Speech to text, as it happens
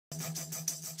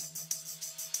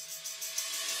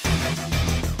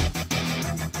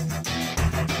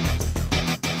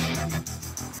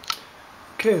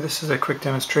Okay, this is a quick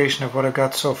demonstration of what I've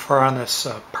got so far on this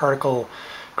particle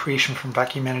creation from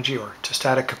vacuum energy or to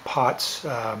static pots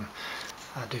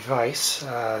device.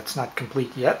 It's not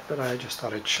complete yet, but I just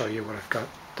thought I'd show you what I've got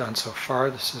done so far.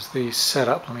 This is the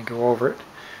setup. Let me go over it.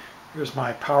 Here's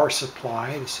my power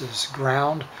supply. This is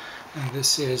ground, and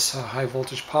this is high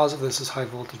voltage positive. This is high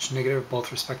voltage negative,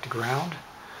 both respect to ground.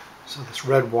 So this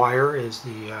red wire is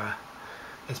the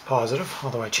is positive,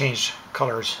 although I changed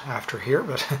colors after here,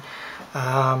 but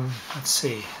let's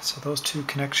see. So those two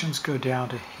connections go down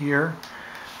to here.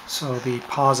 So the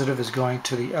positive is going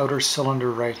to the outer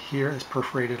cylinder right here, this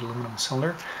perforated aluminum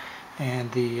cylinder,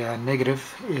 and the negative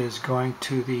is going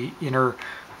to the inner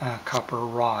copper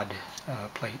rod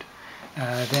plate.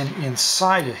 Then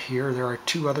inside of here there are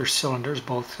two other cylinders,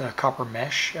 both copper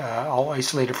mesh, all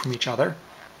isolated from each other.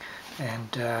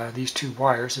 And these two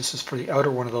wires, this is for the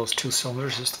outer one of those two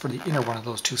cylinders, this is for the inner one of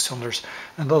those two cylinders,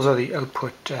 and those are the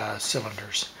output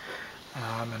cylinders.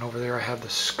 And over there I have the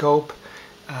scope.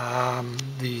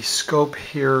 The scope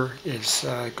here is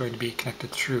going to be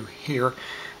connected through here,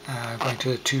 going to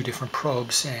the two different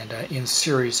probes, and in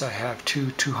series I have two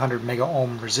 200 mega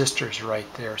ohm resistors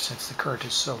right there since the current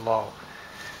is so low.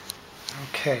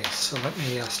 Okay, so let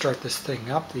me start this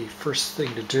thing up. The first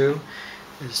thing to do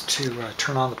is to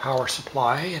turn on the power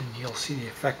supply, and you'll see the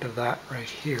effect of that right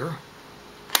here.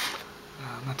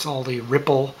 That's all the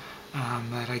ripple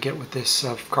that I get with this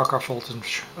Crocroft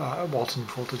voltage, Walton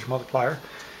voltage multiplier.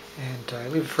 And I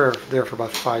leave it there for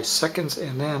about 5 seconds,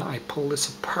 and then I pull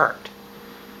this apart.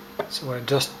 So what I've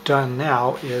just done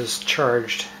now is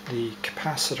charged the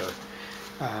capacitor.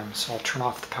 So I'll turn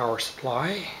off the power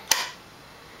supply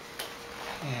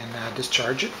and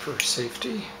discharge it for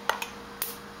safety.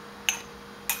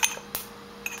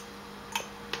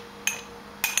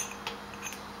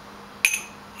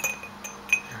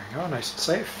 Go, nice and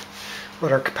safe,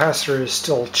 but our capacitor is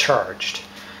still charged.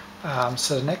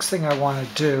 So the next thing I want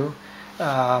to do,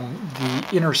 the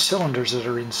inner cylinders that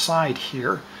are inside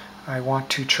here, I want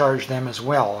to charge them as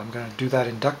well. I'm going to do that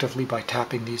inductively by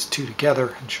tapping these two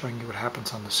together and showing you what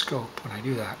happens on the scope when I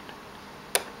do that.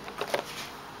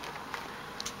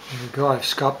 There we go, I've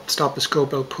stopped the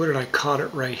scope output and I caught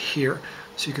it right here.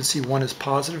 So you can see one is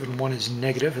positive and one is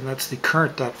negative, and that's the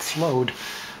current that flowed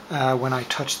when I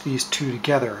touched these two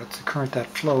together. It's the current that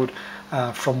flowed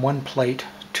from one plate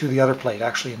to the other plate,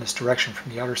 actually in this direction.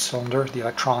 From the outer cylinder, the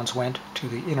electrons went to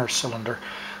the inner cylinder.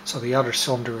 So the outer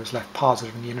cylinder is left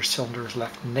positive and the inner cylinder is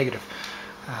left negative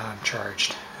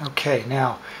charged. Okay,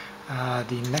 now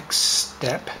the next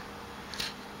step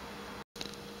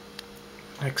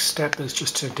is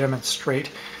just to demonstrate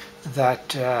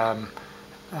that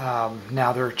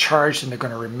now they're charged and they're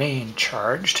going to remain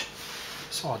charged.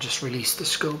 So I'll just release the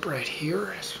scope right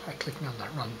here by clicking on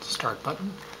that run start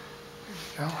button.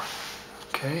 There we go.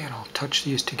 Okay, and I'll touch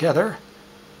these together.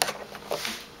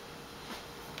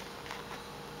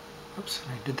 Oops,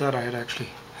 when I did that I had actually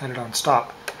had it on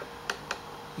stop.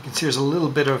 You can see there's a little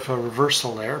bit of a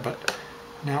reversal there, but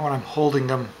now when I'm holding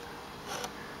them,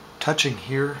 touching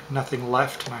here, nothing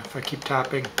left, and if I keep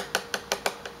tapping,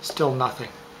 still nothing.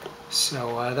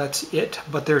 So that's it,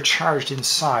 but they're charged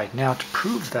inside. Now to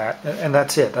prove that, and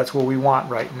that's it, that's what we want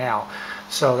right now.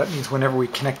 So that means whenever we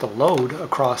connect the load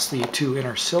across the two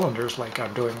inner cylinders, like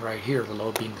I'm doing right here, the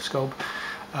load being the scope,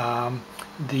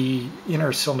 the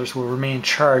inner cylinders will remain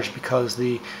charged because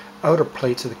the outer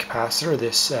plates of the capacitor,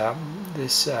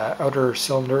 this outer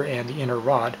cylinder and the inner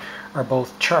rod, are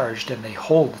both charged, and they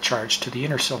hold the charge to the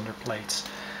inner cylinder plates.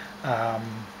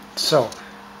 So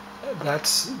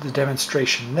that's the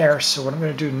demonstration there. So what I'm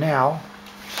going to do now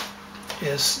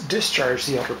is discharge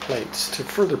the outer plates to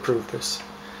further prove this.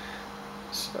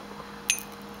 So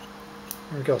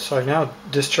there we go. So I've now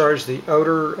discharged the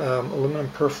outer aluminum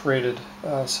perforated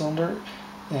cylinder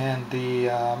and the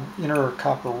inner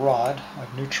copper rod.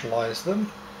 I've neutralized them.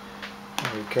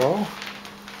 There we go.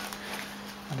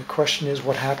 And the question is,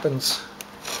 what happens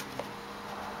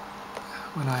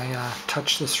when I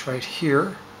touch this right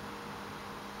here?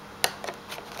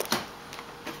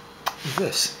 Is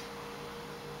this.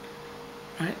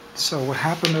 Right? So what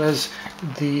happened is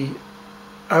the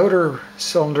outer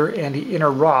cylinder and the inner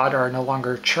rod are no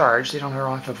longer charged. They don't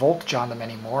have a voltage on them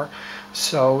anymore.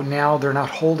 So now they're not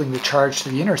holding the charge to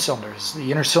the inner cylinders.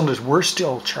 The inner cylinders were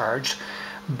still charged,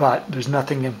 but there's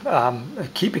nothing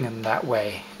keeping them that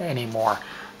way anymore.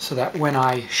 So that when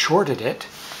I shorted it,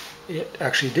 it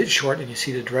actually did short, and you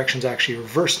see the direction's actually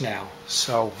reversed now.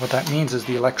 So what that means is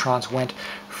the electrons went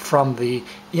from the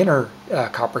inner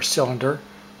copper cylinder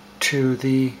to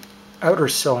the outer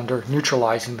cylinder,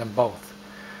 neutralizing them both.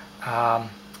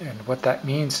 And what that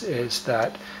means is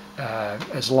that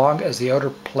as long as the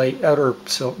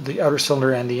the outer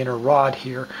cylinder and the inner rod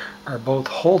here are both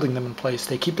holding them in place,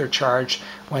 they keep their charge.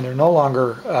 When they're no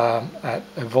longer at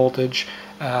a voltage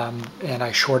and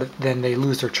I short it, then they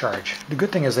lose their charge. The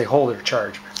good thing is they hold their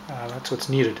charge. That's what's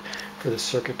needed for this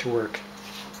circuit to work.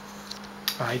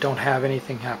 I don't have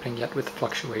anything happening yet with the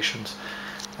fluctuations.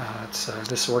 This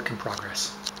is a work in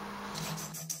progress.